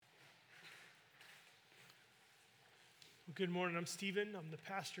Well, good morning. I'm Stephen. I'm the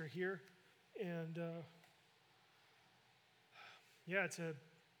pastor here. And yeah,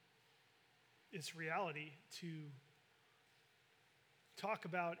 it's reality to talk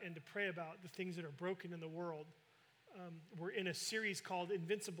about and to pray about the things that are broken in the world. We're in a series called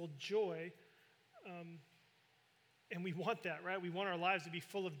Invincible Joy. And we want that, right? We want our lives to be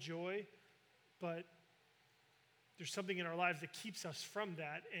full of joy, but there's something in our lives that keeps us from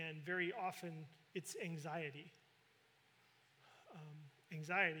that, and very often it's anxiety.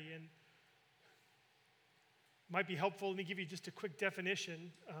 And might be helpful. Let me give you just a quick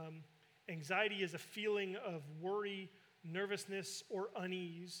definition. Anxiety is a feeling of worry, nervousness, or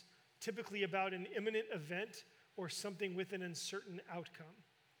unease, typically about an imminent event or something with an uncertain outcome.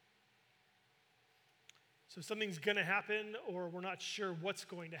 So something's going to happen, or we're not sure what's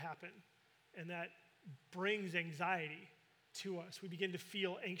going to happen, and that brings anxiety to us. We begin to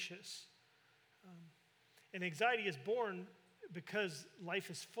feel anxious. And anxiety is born because life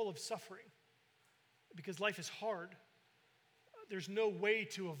is full of suffering, because life is hard. There's no way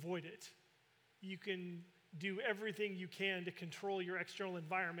to avoid it. You can do everything you can to control your external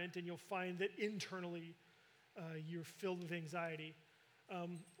environment, and you'll find that internally you're filled with anxiety.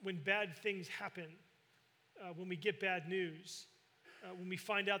 When bad things happen, when we get bad news, when we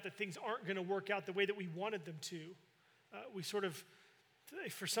find out that things aren't going to work out the way that we wanted them to, we sort of,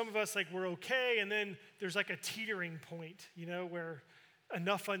 for some of us, like we're okay, and then there's like a teetering point, where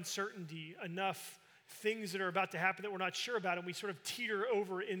enough uncertainty, enough things that are about to happen that we're not sure about, and we sort of teeter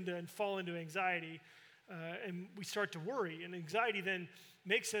over into and fall into anxiety, and we start to worry. And anxiety then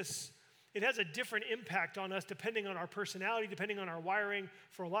it has a different impact on us depending on our personality, depending on our wiring.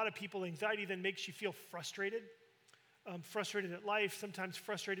 For a lot of people, anxiety then makes you feel frustrated, frustrated at life, sometimes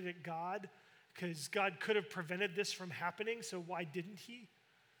frustrated at God, because God could have prevented this from happening, so why didn't he?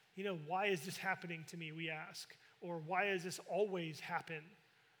 Why is this happening to me, we ask. Or why does this always happen,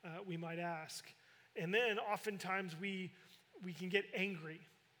 we might ask. And then oftentimes we can get angry.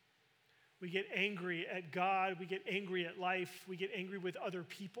 We get angry at God, we get angry at life, we get angry with other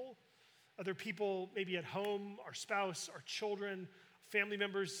people maybe at home, our spouse, our children, family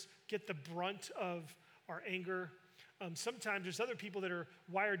members get the brunt of our anger. Sometimes there's other people that are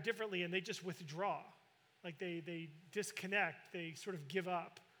wired differently and they just withdraw. Like they disconnect, they sort of give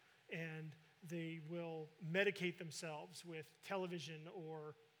up, and they will medicate themselves with television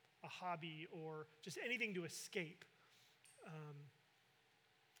or a hobby or just anything to escape.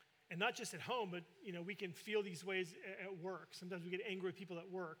 And not just at home, but we can feel these ways at work. Sometimes we get angry with people at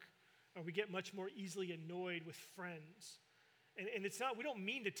work, or we get much more easily annoyed with friends. And it's not, we don't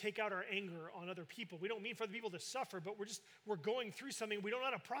mean to take out our anger on other people. We don't mean for other people to suffer, but we're going through something. We don't know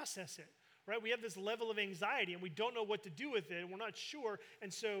how to process it, right? We have this level of anxiety, and we don't know what to do with it, and we're not sure.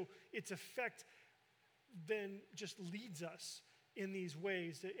 And so its effect then just leads us in these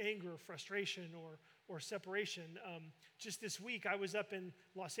ways to anger, frustration, or separation. Just this week, I was up in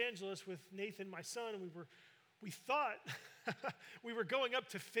Los Angeles with Nathan, my son, and we thought we were going up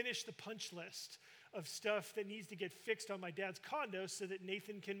to finish the punch list of stuff that needs to get fixed on my dad's condo so that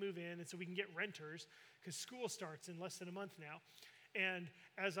Nathan can move in and so we can get renters, because school starts in less than a month now. And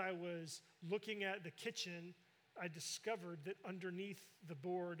as I was looking at the kitchen, I discovered that underneath the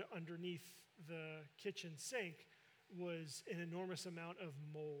board, underneath the kitchen sink, was an enormous amount of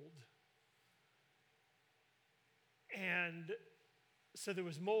mold. And so there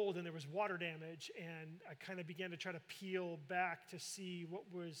was mold and there was water damage, and I kind of began to try to peel back to see what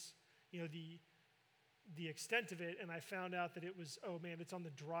was, the extent of it, and I found out that it was, it's on the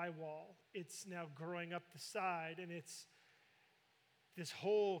drywall. It's now growing up the side, and it's this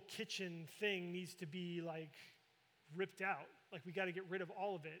whole kitchen thing needs to be like ripped out. Like we got to get rid of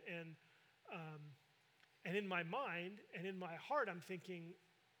all of it. And in my mind and in my heart, I'm thinking,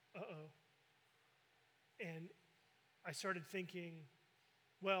 And I started thinking,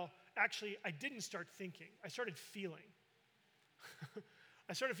 well, actually, I didn't start thinking. I started feeling.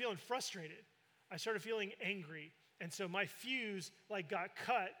 I started feeling frustrated. I started feeling angry. And so my fuse got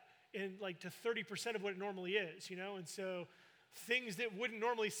cut in to 30% of what it normally is, And so things that wouldn't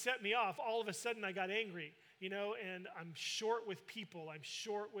normally set me off, all of a sudden I got angry, and I'm short with people. I'm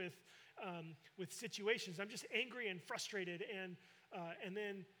short with situations. I'm just angry and frustrated. And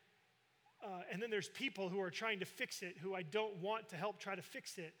then there's people who are trying to fix it, who I don't want to help try to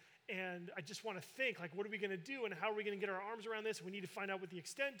fix it. And I just want to think, what are we going to do, and how are we going to get our arms around this? We need to find out what the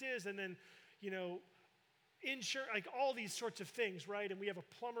extent is, and then, insurance, all these sorts of things, right? And we have a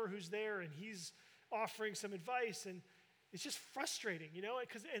plumber who's there, and he's offering some advice, and it's just frustrating,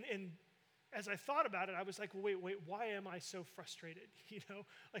 because and as I thought about it, I was like, well, wait, why am I so frustrated?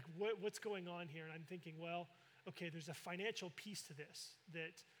 What's going on here? And I'm thinking, well, okay, there's a financial piece to this,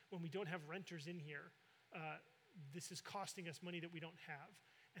 that when we don't have renters in here, this is costing us money that we don't have.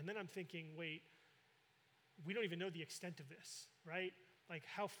 And then I'm thinking, wait, we don't even know the extent of this, right? Like,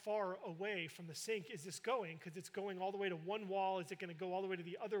 how far away from the sink is this going? Because it's going all the way to one wall. Is it going to go all the way to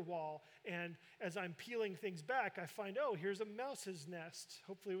the other wall? And as I'm peeling things back, I find, oh, here's a mouse's nest.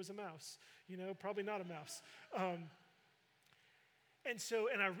 Hopefully it was a mouse. Probably not a mouse. And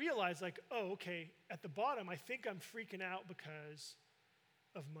I realized, like, oh, okay, at the bottom, I think I'm freaking out because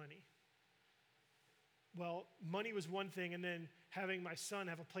of money. Well, money was one thing, and then having my son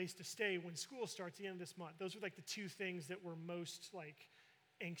have a place to stay when school starts the end of this month. Those were like the two things that were most like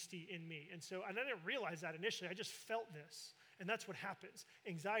angsty in me. And I didn't realize that initially. I just felt this. And that's what happens.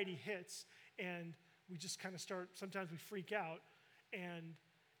 Anxiety hits, and we just kind of start, sometimes we freak out.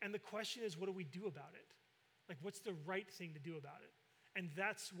 And the question is, what do we do about it? Like, what's the right thing to do about it? And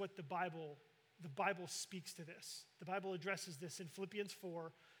that's what the Bible speaks to this. The Bible addresses this in Philippians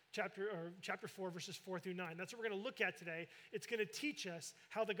 4, chapter 4, verses 4 through 9. That's what we're going to look at today. It's going to teach us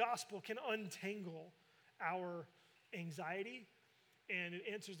how the gospel can untangle our anxiety, and it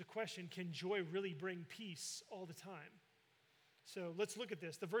answers the question, can joy really bring peace all the time? So let's look at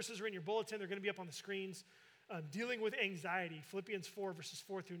this. The verses are in your bulletin. They're going to be up on the screens. Dealing with anxiety, Philippians 4, verses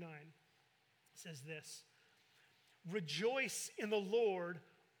 4 through 9. It says this: rejoice in the Lord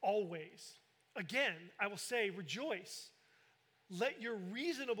always. Again, I will say, rejoice. Let your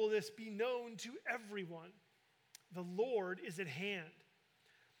reasonableness be known to everyone. The Lord is at hand.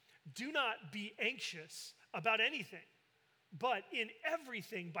 Do not be anxious about anything, but in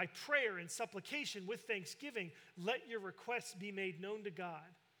everything, by prayer and supplication with thanksgiving, let your requests be made known to God.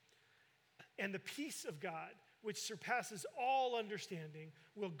 And the peace of God, which surpasses all understanding,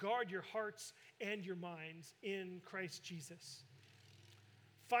 will guard your hearts and your minds in Christ Jesus.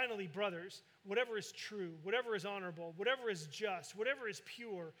 Finally, brothers, whatever is true, whatever is honorable, whatever is just, whatever is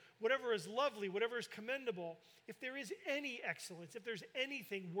pure, whatever is lovely, whatever is commendable, if there is any excellence, if there's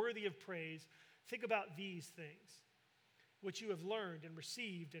anything worthy of praise, think about these things. What you have learned and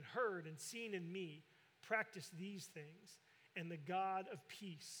received and heard and seen in me, practice these things, and the God of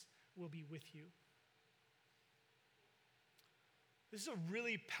peace will be with you. This is a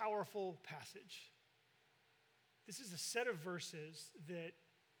really powerful passage. This is a set of verses that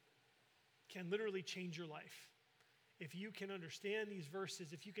can literally change your life. If you can understand these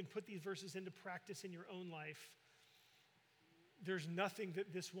verses, if you can put these verses into practice in your own life, there's nothing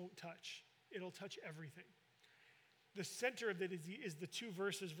that this won't touch. It'll touch everything. The center of it is the two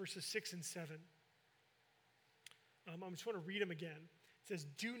verses 6 and 7. I just want to read them again. It says,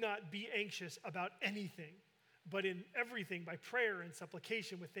 do not be anxious about anything, but in everything, by prayer and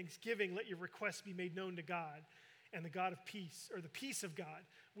supplication with thanksgiving, let your requests be made known to God. And the God of peace, or the peace of God,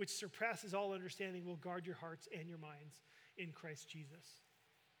 which surpasses all understanding, will guard your hearts and your minds in Christ Jesus.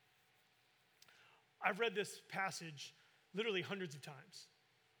 I've read this passage literally hundreds of times.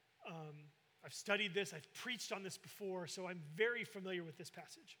 I've studied this, I've preached on this before, so I'm very familiar with this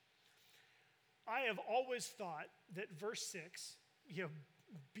passage. I have always thought that verse 6,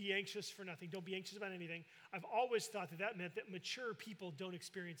 be anxious for nothing, don't be anxious about anything. I've always thought that meant that mature people don't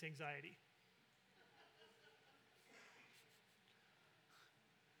experience anxiety.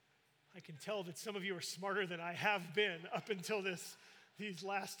 I can tell that some of you are smarter than I have been up until these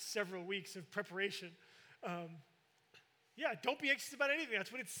last several weeks of preparation. Don't be anxious about anything.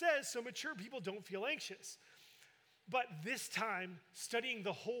 That's what it says, so mature people don't feel anxious. But this time, studying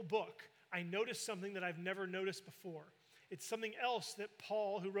the whole book, I noticed something that I've never noticed before. It's something else that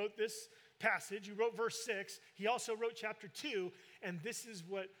Paul, who wrote this passage, who wrote verse 6, he also wrote chapter 2, and this is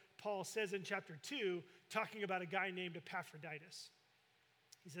what Paul says in chapter 2, talking about a guy named Epaphroditus.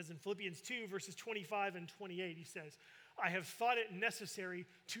 He says in Philippians 2, verses 25 and 28, he says, I have thought it necessary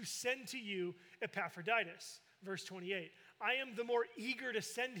to send to you Epaphroditus. Verse 28, I am the more eager to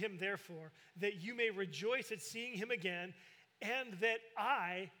send him, therefore, that you may rejoice at seeing him again, and that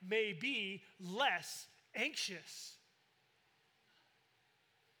I may be less anxious.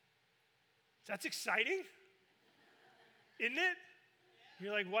 That's exciting, isn't it?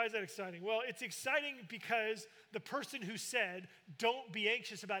 You're like, why is that exciting? Well, it's exciting because the person who said, don't be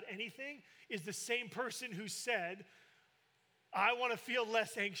anxious about anything, is the same person who said, I want to feel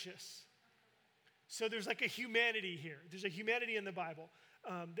less anxious. So there's like a humanity here. There's a humanity in the Bible.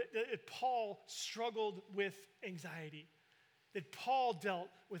 That Paul struggled with anxiety. That Paul dealt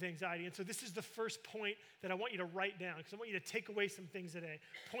with anxiety. And so this is the first point that I want you to write down, because I want you to take away some things today.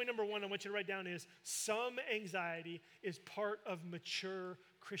 Point number 1 I want you to write down is, some anxiety is part of mature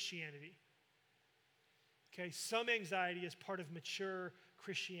Christianity. Okay, some anxiety is part of mature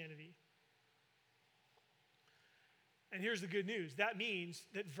Christianity. And here's the good news. That means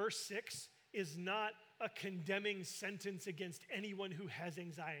that verse 6 is not a condemning sentence against anyone who has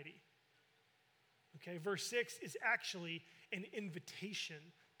anxiety. Okay, verse 6 is actually an invitation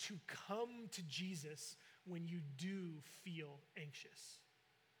to come to Jesus when you do feel anxious.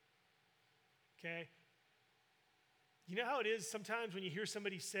 Okay? You know how it is sometimes when you hear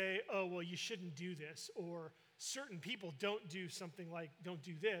somebody say, oh, well, you shouldn't do this, or certain people don't do something like don't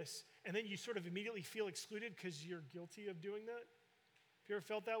do this, and then you sort of immediately feel excluded because you're guilty of doing that? Have you ever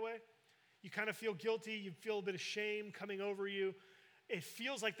felt that way? You kind of feel guilty, you feel a bit of shame coming over you. It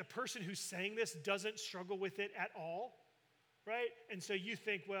feels like the person who's saying this doesn't struggle with it at all, right? And so you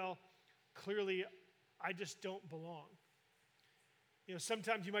think, well, clearly I just don't belong. You know,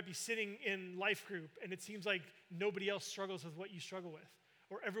 sometimes you might be sitting in life group and it seems like nobody else struggles with what you struggle with,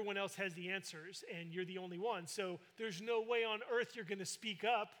 or everyone else has the answers and you're the only one. So there's no way on earth you're going to speak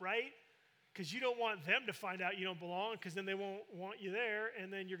up, right? Because you don't want them to find out you don't belong, because then they won't want you there,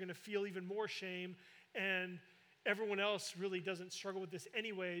 and then you're going to feel even more shame, and everyone else really doesn't struggle with this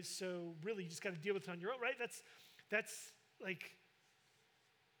anyways, so really you just got to deal with it on your own, right? That's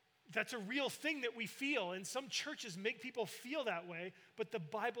a real thing that we feel, and some churches make people feel that way, but the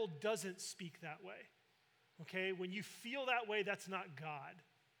Bible doesn't speak that way, okay? When you feel that way, that's not God,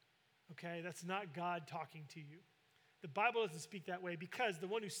 okay? That's not God talking to you. The Bible doesn't speak that way because the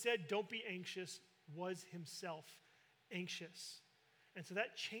one who said, don't be anxious, was himself anxious. And so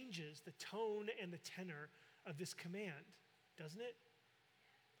that changes the tone and the tenor of this command, doesn't it?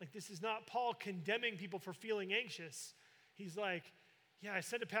 Like, this is not Paul condemning people for feeling anxious. He's like, yeah, I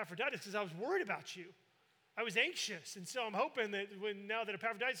sent Epaphroditus because I was worried about you. I was anxious. And so I'm hoping that now that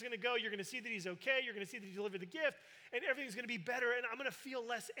Epaphroditus is going to go, you're going to see that he's okay. You're going to see that he delivered the gift, and everything's going to be better, and I'm going to feel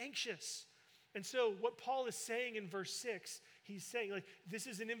less anxious. And so what Paul is saying in verse 6, he's saying, like, this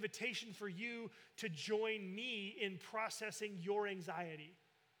is an invitation for you to join me in processing your anxiety,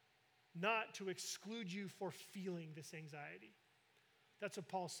 not to exclude you for feeling this anxiety. That's what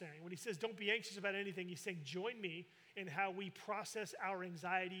Paul's saying. When he says, don't be anxious about anything, he's saying, join me in how we process our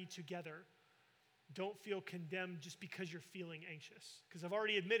anxiety together. Don't feel condemned just because you're feeling anxious, because I've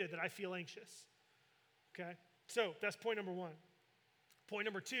already admitted that I feel anxious. Okay? So that's point number 1. Point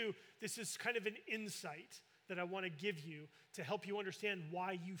number 2, this is kind of an insight that I want to give you to help you understand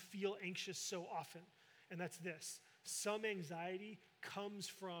why you feel anxious so often. And that's this: some anxiety comes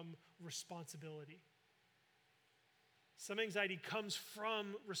from responsibility. Some anxiety comes from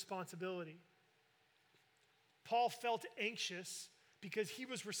responsibility. Paul felt anxious because he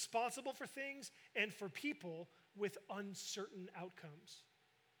was responsible for things and for people with uncertain outcomes.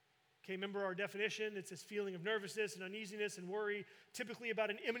 Okay, remember our definition? It's this feeling of nervousness and uneasiness and worry, typically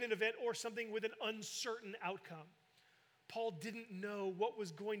about an imminent event or something with an uncertain outcome. Paul didn't know what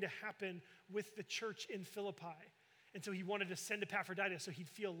was going to happen with the church in Philippi, and so he wanted to send Epaphroditus so he'd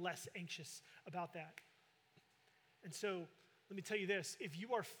feel less anxious about that. And so let me tell you this: if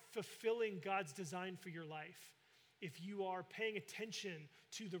you are fulfilling God's design for your life, if you are paying attention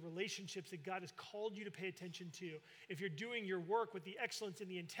to the relationships that God has called you to pay attention to, if you're doing your work with the excellence and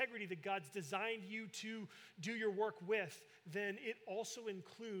the integrity that God's designed you to do your work with, then it also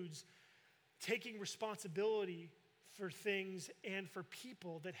includes taking responsibility for things and for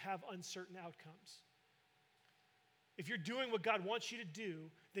people that have uncertain outcomes. If you're doing what God wants you to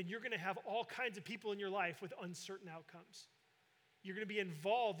do, then you're going to have all kinds of people in your life with uncertain outcomes. You're going to be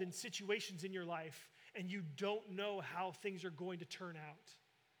involved in situations in your life and you don't know how things are going to turn out.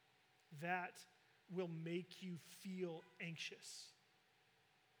 That will make you feel anxious.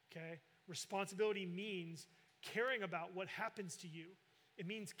 Okay? Responsibility means caring about what happens to you. It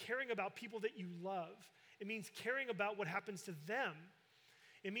means caring about people that you love. It means caring about what happens to them.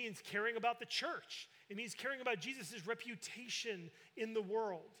 It means caring about the church. It means caring about Jesus' reputation in the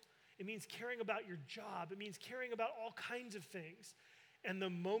world. It means caring about your job. It means caring about all kinds of things. And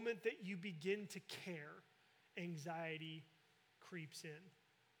the moment that you begin to care, anxiety creeps in.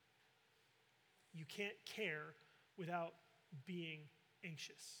 You can't care without being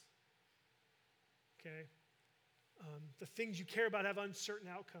anxious. Okay? The things you care about have uncertain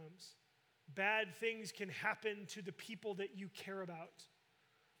outcomes. Bad things can happen to the people that you care about.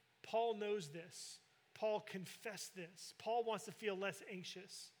 Paul knows this. Paul confessed this. Paul wants to feel less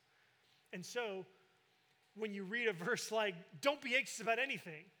anxious. And so, when you read a verse like, don't be anxious about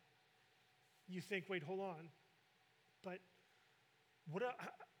anything, you think, wait, hold on. But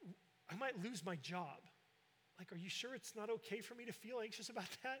I might lose my job. Like, are you sure it's not okay for me to feel anxious about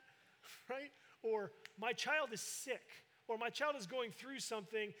that? Right? Or my child is sick, or my child is going through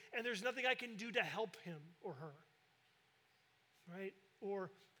something, and there's nothing I can do to help him or her. Right?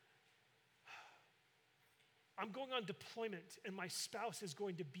 Or I'm going on deployment and my spouse is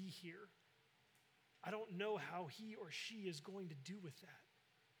going to be here. I don't know how he or she is going to do with that.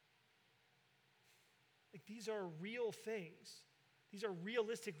 Like, these are real things. These are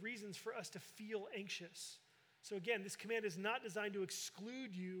realistic reasons for us to feel anxious. So again, this command is not designed to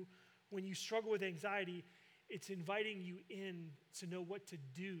exclude you when you struggle with anxiety. It's inviting you in to know what to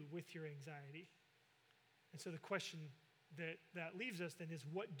do with your anxiety. And so the question that leaves us then is,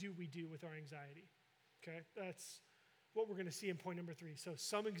 what do we do with our anxiety? Okay, that's what we're going to see in point number 3. So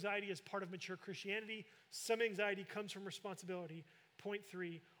some anxiety is part of mature Christianity. Some anxiety comes from responsibility. Point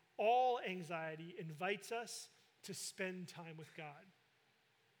 3, all anxiety invites us to spend time with God.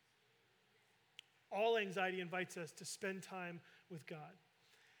 All anxiety invites us to spend time with God.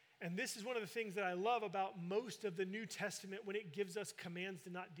 And this is one of the things that I love about most of the New Testament when it gives us commands to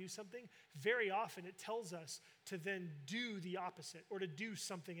not do something. Very often it tells us to then do the opposite or to do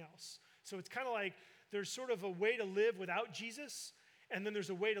something else. So it's kind of like there's sort of a way to live without Jesus, and then there's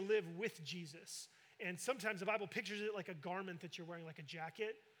a way to live with Jesus. And sometimes the Bible pictures it like a garment that you're wearing, like a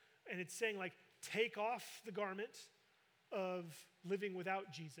jacket. And it's saying, like, take off the garment of living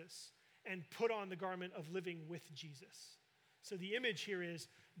without Jesus and put on the garment of living with Jesus. So the image here is,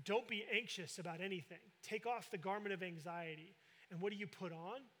 don't be anxious about anything. Take off the garment of anxiety. And what do you put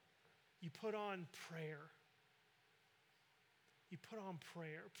on? You put on prayer. You put on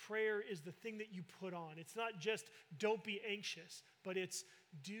prayer. Prayer is the thing that you put on. It's not just don't be anxious, but it's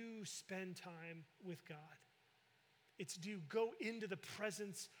do spend time with God. It's do go into the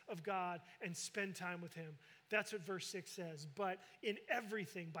presence of God and spend time with him. That's what verse 6 says. But in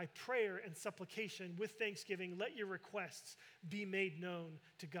everything, by prayer and supplication with thanksgiving, let your requests be made known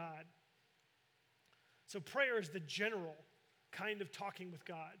to God. So prayer is the general kind of talking with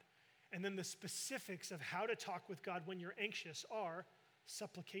God. And then the specifics of how to talk with God when you're anxious are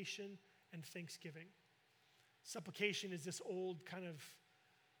supplication and thanksgiving. Supplication is this old kind of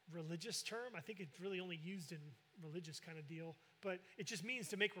religious term. I think it's really only used in religious kind of deal, but it just means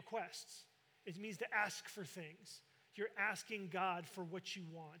to make requests. It means to ask for things. You're asking God for what you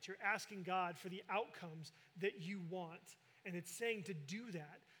want. You're asking God for the outcomes that you want. And it's saying to do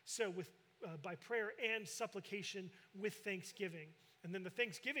that. So by prayer and supplication with thanksgiving. And then the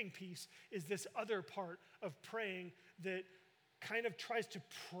thanksgiving piece is this other part of praying that kind of tries to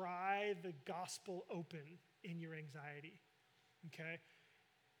pry the gospel open in your anxiety. Okay?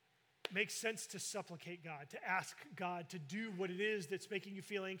 Makes sense to supplicate God, to ask God to do what it is that's making you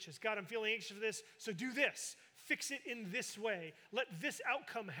feel anxious. God, I'm feeling anxious for this, so do this. Fix it in this way. Let this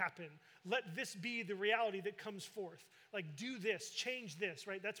outcome happen. Let this be the reality that comes forth. Like, do this, change this,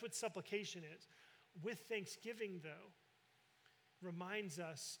 right? That's what supplication is. With thanksgiving, though, reminds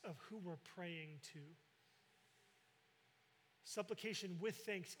us of who we're praying to. Supplication with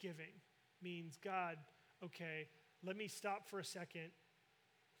thanksgiving means, God, okay, let me stop for a second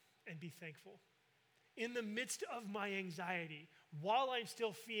and be thankful. In the midst of my anxiety, while I'm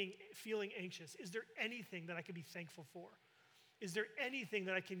still feeling anxious, is there anything that I can be thankful for? Is there anything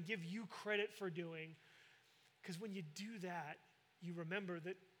that I can give you credit for doing? Because when you do that, you remember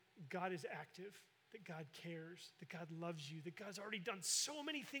that God is active, that God cares, that God loves you, that God's already done so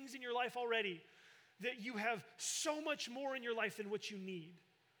many things in your life already, that you have so much more in your life than what you need,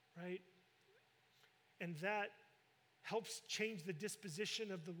 right? And that helps change the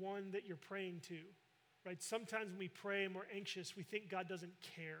disposition of the one that you're praying to, right? Sometimes when we pray and we're anxious, we think God doesn't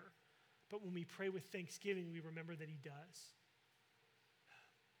care. But when we pray with thanksgiving, we remember that he does.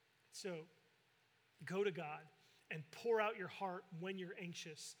 So go to God and pour out your heart when you're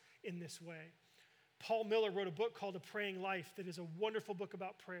anxious in this way. Paul Miller wrote a book called A Praying Life that is a wonderful book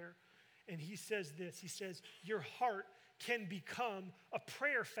about prayer. And he says this, he says, your heart can become a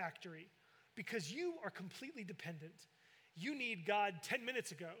prayer factory because you are completely dependent. You need God 10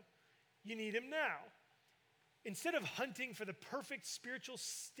 minutes ago. You need him now. Instead of hunting for the perfect spiritual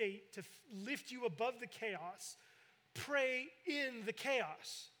state to lift you above the chaos, pray in the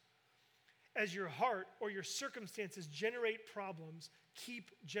chaos. As your heart or your circumstances generate problems,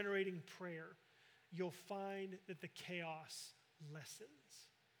 keep generating prayer. You'll find that the chaos lessens.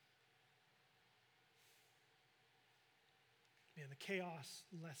 Man, the chaos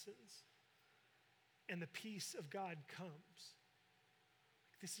lessens. And the peace of God comes.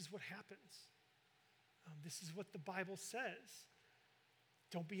 This is what happens. This is what the Bible says.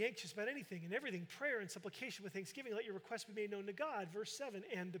 Don't be anxious about anything. In everything, prayer and supplication with thanksgiving, let your requests be made known to God. Verse 7,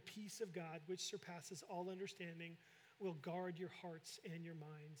 and the peace of God, which surpasses all understanding, will guard your hearts and your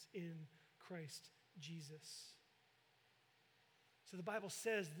minds in Christ Jesus. So the Bible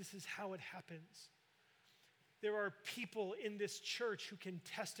says this is how it happens. there are people in this church who can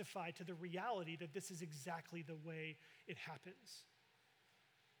testify to the reality that this is exactly the way it happens.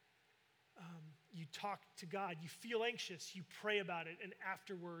 You talk to God, you feel anxious, you pray about it, and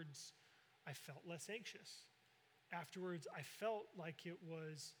afterwards, I felt less anxious. Afterwards, I felt like it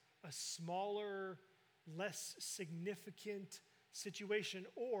was a smaller, less significant situation.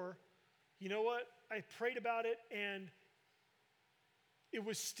 Or, you know what? I prayed about it and it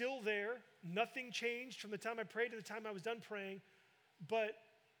was still there. Nothing changed from the time I prayed to the time I was done praying. But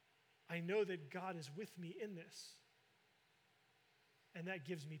I know that God is with me in this. And that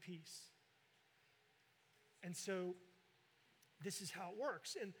gives me peace. And so this is how it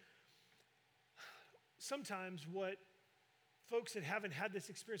works. And sometimes what folks that haven't had this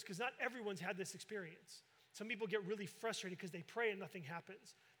experience, because not everyone's had this experience. Some people get really frustrated because they pray and nothing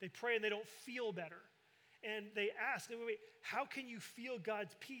happens. They pray and they don't feel better. And they ask, wait, how can you feel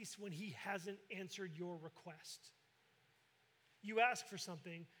God's peace when he hasn't answered your request? You ask for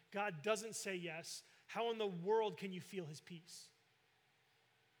something, God doesn't say yes. How in the world can you feel his peace?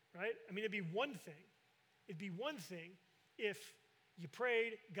 Right? I mean, it'd be one thing. It'd be one thing if you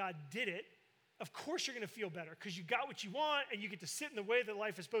prayed, God did it. Of course you're going to feel better because you got what you want and you get to sit in the way that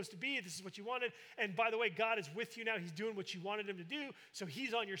life is supposed to be. This is what you wanted. And by the way, God is with you now. He's doing what you wanted him to do. So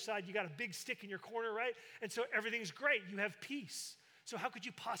he's on your side. You got a big stick in your corner, right? And so everything's great. You have peace. So how could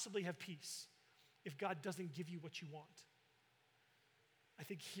you possibly have peace if God doesn't give you what you want? I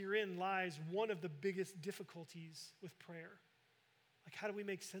think herein lies one of the biggest difficulties with prayer. Like, how do we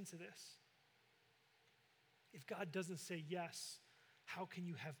make sense of this? If God doesn't say yes, how can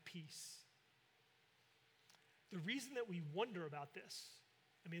you have peace? The reason that we wonder about this,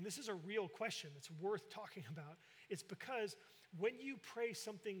 I mean, this is a real question that's worth talking about. It's because when you pray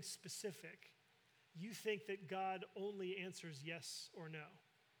something specific, you think that God only answers yes or no.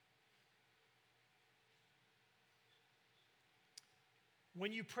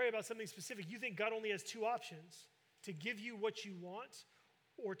 When you pray about something specific, you think God only has two options: to give you what you want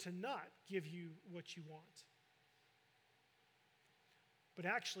or to not give you what you want. But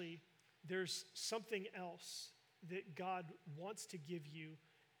actually, there's something else that God wants to give you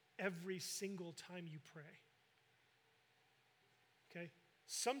every single time you pray. Okay?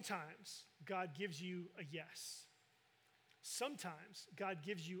 Sometimes God gives you a yes. Sometimes God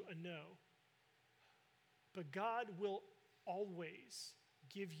gives you a no. But God will always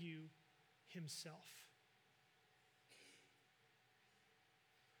give you himself.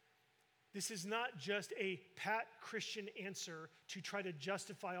 This is not just a pat Christian answer to try to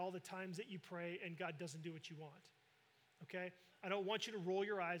justify all the times that you pray and God doesn't do what you want. Okay? I don't want you to roll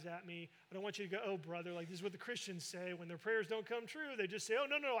your eyes at me. I don't want you to go, oh, brother, like this is what the Christians say. When their prayers don't come true, they just say, oh,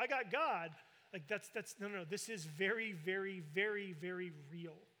 no, I got God. Like that's no. This is very, very, very, very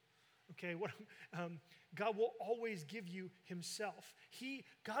real. Okay? God will always give you himself.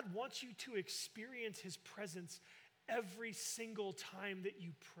 God wants you to experience his presence every single time that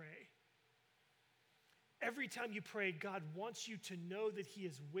you pray. Every time you pray, God wants you to know that he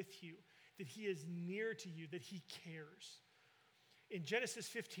is with you, that he is near to you, that he cares. In Genesis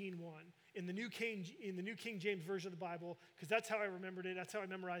 15:1, in the New King James Version of the Bible, because that's how I remembered it, that's how I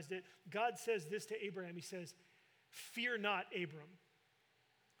memorized it, God says this to Abraham. He says, "Fear not, Abram.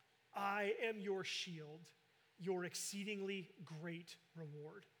 I am your shield, your exceedingly great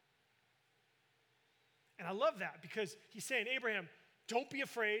reward." And I love that because he's saying, Abraham, don't be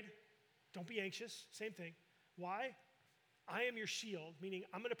afraid. Don't be anxious. Same thing. Why? I am your shield, meaning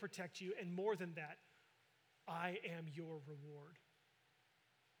I'm going to protect you, and more than that, I am your reward.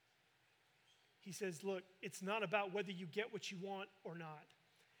 He says, look, it's not about whether you get what you want or not.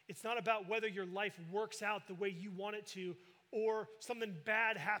 It's not about whether your life works out the way you want it to or something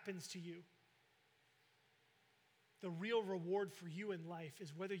bad happens to you. The real reward for you in life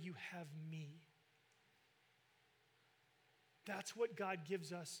is whether you have me. That's what God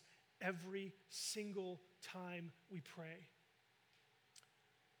gives us every single time we pray.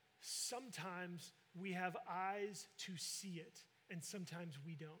 Sometimes we have eyes to see it, and sometimes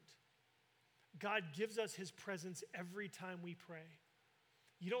we don't. God gives us his presence every time we pray.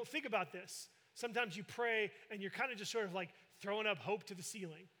 You don't think about this. Sometimes you pray and you're kind of just sort of like throwing up hope to the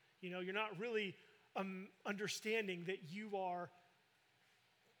ceiling. You know, you're not really understanding that you are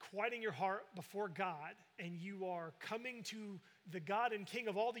quieting your heart before God, and you are coming to the God and King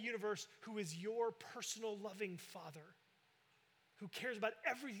of all the universe, who is your personal loving Father, who cares about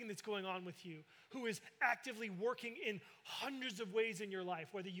everything that's going on with you, who is actively working in hundreds of ways in your life,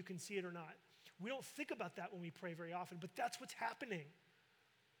 whether you can see it or not. We don't think about that when we pray very often, but that's what's happening.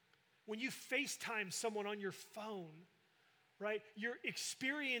 When you FaceTime someone on your phone, right, you're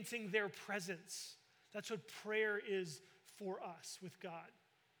experiencing their presence. That's what prayer is for us with God.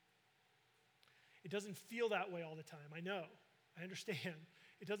 It doesn't feel that way all the time. I know. I understand.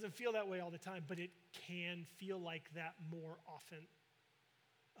 It doesn't feel that way all the time, but it can feel like that more often.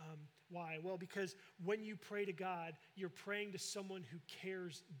 Why? Well, because when you pray to God, you're praying to someone who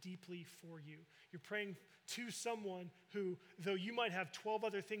cares deeply for you. You're praying to someone who, though you might have 12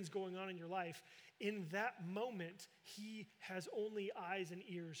 other things going on in your life, in that moment, he has only eyes and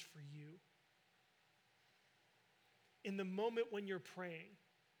ears for you. In the moment when you're praying,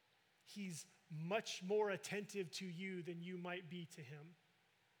 he's much more attentive to you than you might be to him.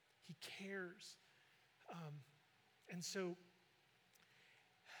 He cares.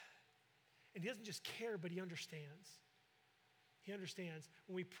 And he doesn't just care, but he understands. He understands.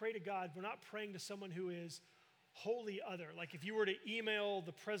 When we pray to God, we're not praying to someone who is wholly other. Like if you were to email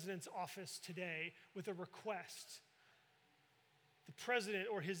the president's office today with a request, the president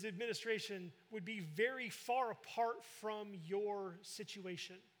or his administration would be very far apart from your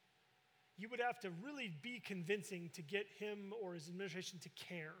situation. You would have to really be convincing to get him or his administration to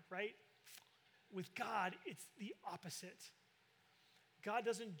care, right? With God, it's the opposite. God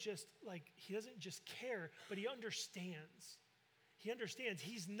doesn't just care, but he understands. He understands.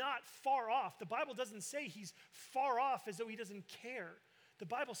 He's not far off. The Bible doesn't say he's far off as though he doesn't care. The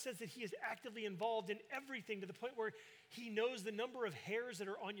Bible says that he is actively involved in everything to the point where he knows the number of hairs that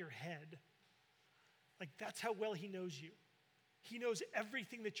are on your head. Like that's how well he knows you. He knows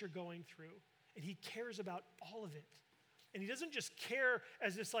everything that you're going through, and he cares about all of it. And he doesn't just care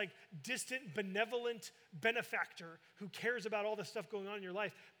as this like distant, benevolent benefactor who cares about all the stuff going on in your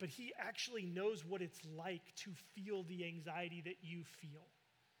life, but he actually knows what it's like to feel the anxiety that you feel.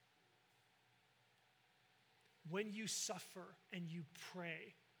 When you suffer and you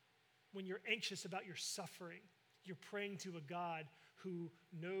pray, when you're anxious about your suffering, you're praying to a God who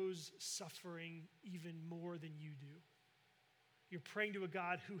knows suffering even more than you do. You're praying to a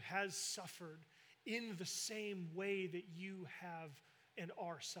God who has suffered in the same way that you have and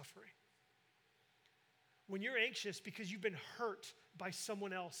are suffering. When you're anxious because you've been hurt by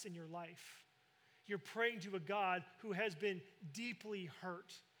someone else in your life, you're praying to a God who has been deeply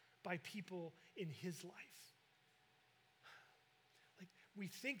hurt by people in his life. Like we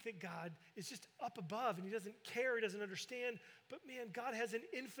think that God is just up above and he doesn't care, he doesn't understand, but man, God has an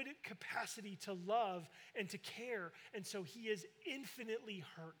infinite capacity to love and to care, and so he is infinitely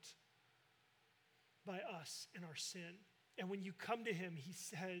hurt by us and our sin. And when you come to him, he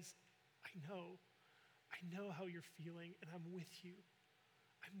says, I know how you're feeling, and I'm with you.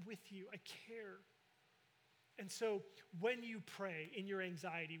 I'm with you. I care. And so when you pray in your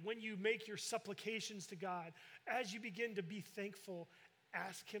anxiety, when you make your supplications to God, as you begin to be thankful,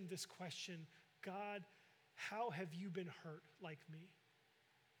 ask him this question: God, how have you been hurt like me?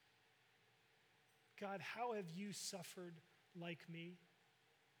 God, how have you suffered like me?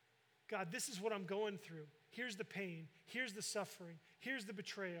 God, this is what I'm going through. Here's the pain. Here's the suffering. Here's the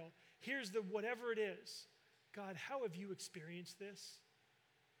betrayal. Here's the whatever it is. God, how have you experienced this?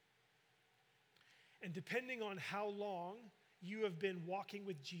 And depending on how long you have been walking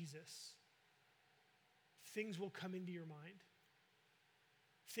with Jesus, things will come into your mind.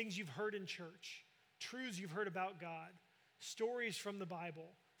 Things you've heard in church, truths you've heard about God, stories from the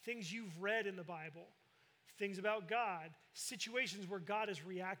Bible, things you've read in the Bible, things about God, situations where God has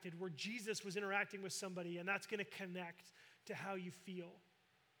reacted, where Jesus was interacting with somebody, and that's going to connect to how you feel,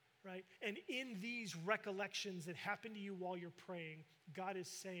 right? And in these recollections that happen to you while you're praying, God is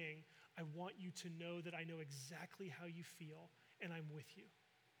saying, I want you to know that I know exactly how you feel, and I'm with you.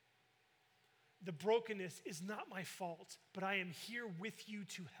 The brokenness is not my fault, but I am here with you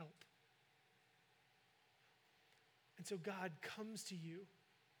to help. And so God comes to you,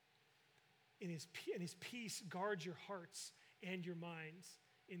 and his peace guards your hearts and your minds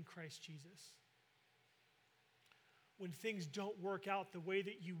in Christ Jesus. When things don't work out the way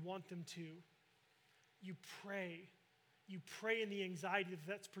that you want them to, you pray. You pray in the anxiety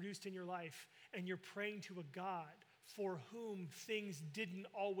that's produced in your life, and you're praying to a God for whom things didn't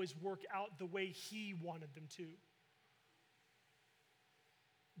always work out the way he wanted them to.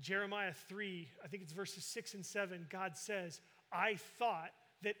 Jeremiah 3, I think it's verses 6 and 7, God says, I thought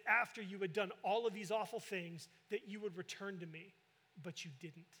that after you had done all of these awful things that you would return to me, but you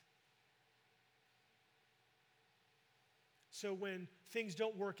didn't. So when things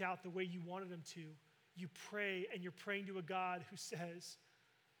don't work out the way you wanted them to, you pray, and you're praying to a God who says,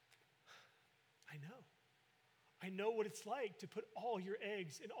 I know what it's like to put all your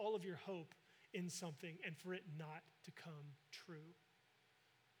eggs and all of your hope in something and for it not to come true.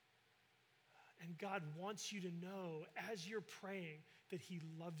 And God wants you to know as you're praying that he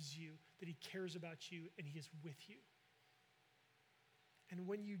loves you, that he cares about you, and he is with you. And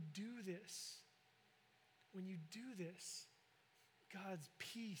when you do this, God's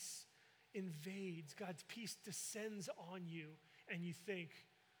peace invades, God's peace descends on you, and you think,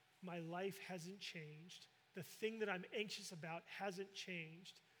 my life hasn't changed. The thing that I'm anxious about hasn't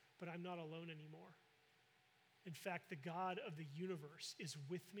changed, but I'm not alone anymore. In fact, the God of the universe is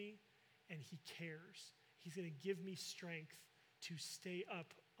with me, and he cares. He's going to give me strength to stay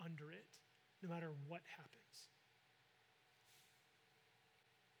up under it, no matter what happens.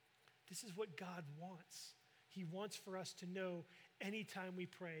 This is what God wants. He wants for us to know anytime we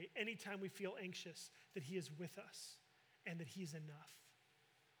pray, anytime we feel anxious, that he is with us and that he's enough.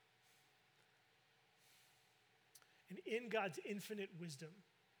 And in God's infinite wisdom,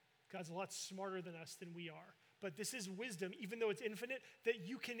 God's a lot smarter than us than we are. But this is wisdom, even though it's infinite, that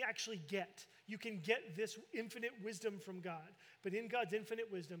you can actually get. You can get this infinite wisdom from God. But in God's infinite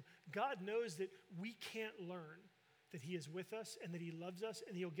wisdom, God knows that we can't learn that he is with us and that he loves us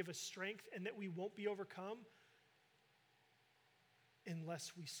and he'll give us strength and that we won't be overcome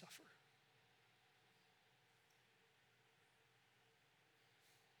unless we suffer.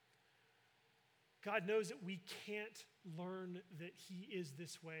 God knows that we can't learn that he is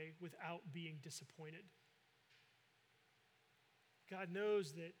this way without being disappointed. God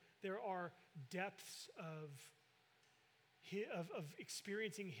knows that there are depths of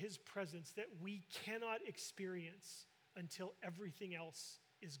experiencing his presence that we cannot experience until everything else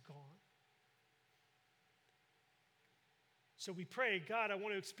is gone. So we pray, God, I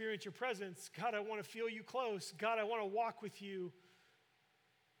want to experience your presence. God, I want to feel you close. God, I want to walk with you.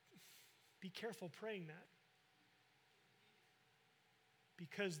 Be careful praying that.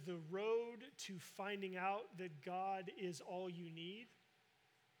 Because the road to finding out that God is all you need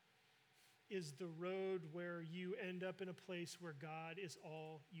is the road where you end up in a place where God is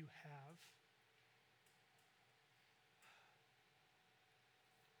all you have.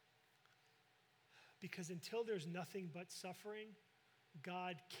 Because until there's nothing but suffering,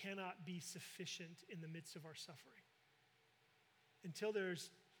 God cannot be sufficient in the midst of our suffering. Until there's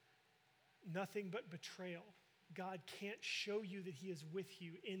nothing but betrayal, God can't show you that he is with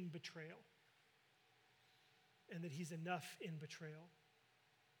you in betrayal and that he's enough in betrayal.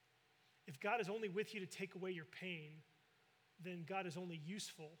 If God is only with you to take away your pain, then God is only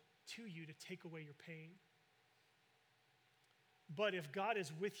useful to you to take away your pain. But if God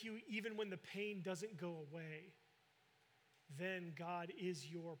is with you even when the pain doesn't go away, then God is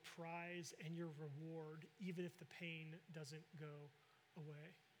your prize and your reward, even if the pain doesn't go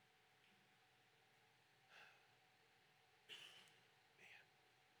away.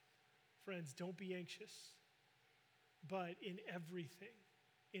 Friends, don't be anxious, but in everything,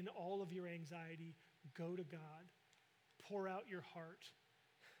 in all of your anxiety, go to God, pour out your heart,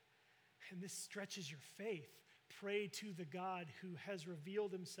 and this stretches your faith. Pray to the God who has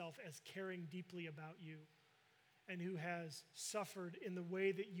revealed himself as caring deeply about you and who has suffered in the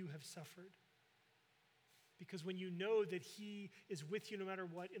way that you have suffered. Because when you know that he is with you no matter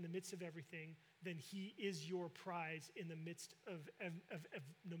what in the midst of everything, then he is your prize in the midst of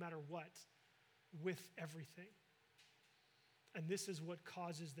no matter what, with everything. And this is what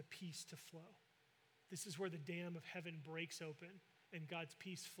causes the peace to flow. This is where the dam of heaven breaks open and God's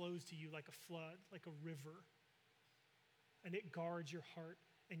peace flows to you like a flood, like a river. And it guards your heart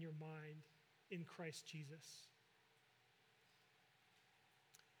and your mind in Christ Jesus.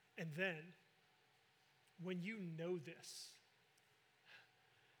 And then, when you know this,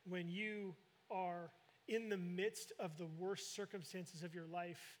 when you are in the midst of the worst circumstances of your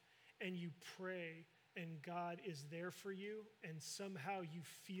life and you pray and God is there for you and somehow you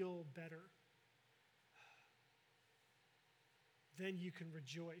feel better, then you can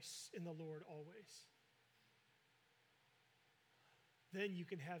rejoice in the Lord always. Then you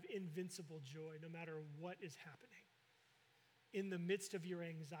can have invincible joy no matter what is happening. In the midst of your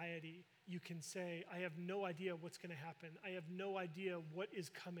anxiety, you can say, I have no idea what's going to happen. I have no idea what is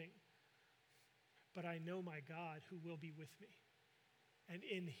coming. But I know my God who will be with me. And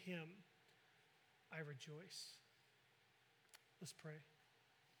in him, I rejoice. Let's pray.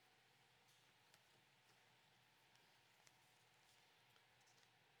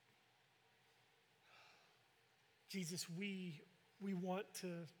 Jesus, we want to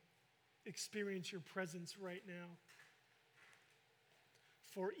experience your presence right now.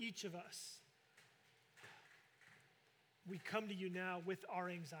 For each of us, we come to you now with our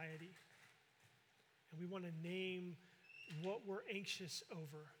anxiety. And we want to name what we're anxious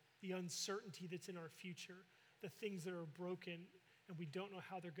over, the uncertainty that's in our future, the things that are broken, and we don't know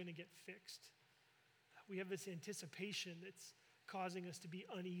how they're going to get fixed. We have this anticipation that's causing us to be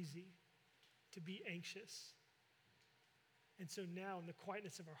uneasy, to be anxious. And so now, in the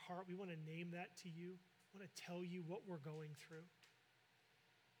quietness of our heart, we want to name that to you. I want to tell you what we're going through.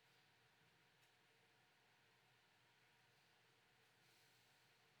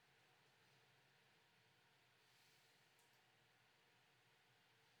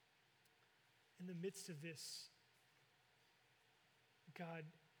 In the midst of this, God,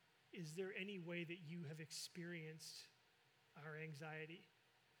 is there any way that you have experienced our anxiety?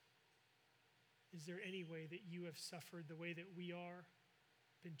 Is there any way that you have suffered the way that we are,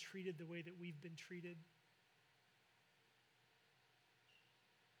 been treated the way that we've been treated?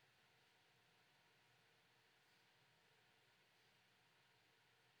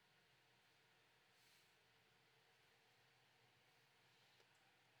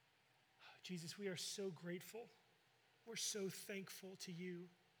 Jesus, we are so grateful. We're so thankful to you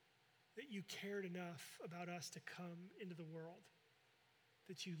that you cared enough about us to come into the world,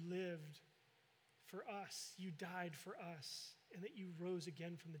 that you lived for us, you died for us, and that you rose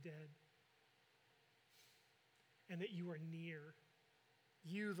again from the dead, and that you are near.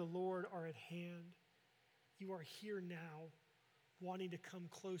 You, the Lord, are at hand. You are here now, wanting to come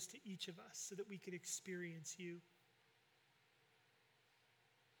close to each of us so that we could experience you.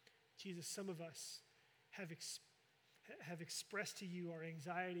 Jesus, some of us have expressed to you our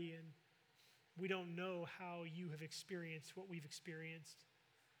anxiety, and we don't know how you have experienced what we've experienced.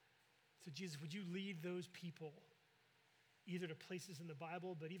 So Jesus, would you lead those people either to places in the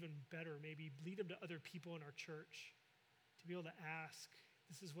Bible, but even better, maybe lead them to other people in our church to be able to ask,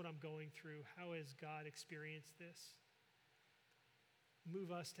 this is what I'm going through. How has God experienced this?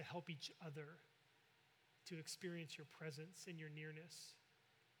 Move us to help each other to experience your presence and your nearness.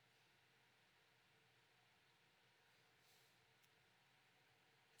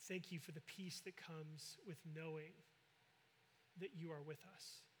 Thank you for the peace that comes with knowing that you are with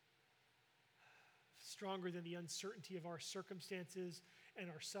us. Stronger than the uncertainty of our circumstances and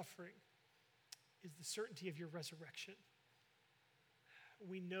our suffering is the certainty of your resurrection.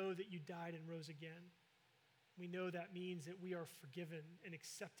 We know that you died and rose again. We know that means that we are forgiven and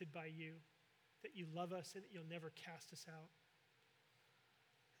accepted by you, that you love us and that you'll never cast us out.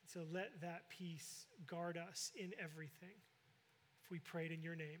 And so let that peace guard us in everything. We prayed in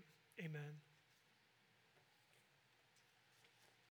your name. Amen.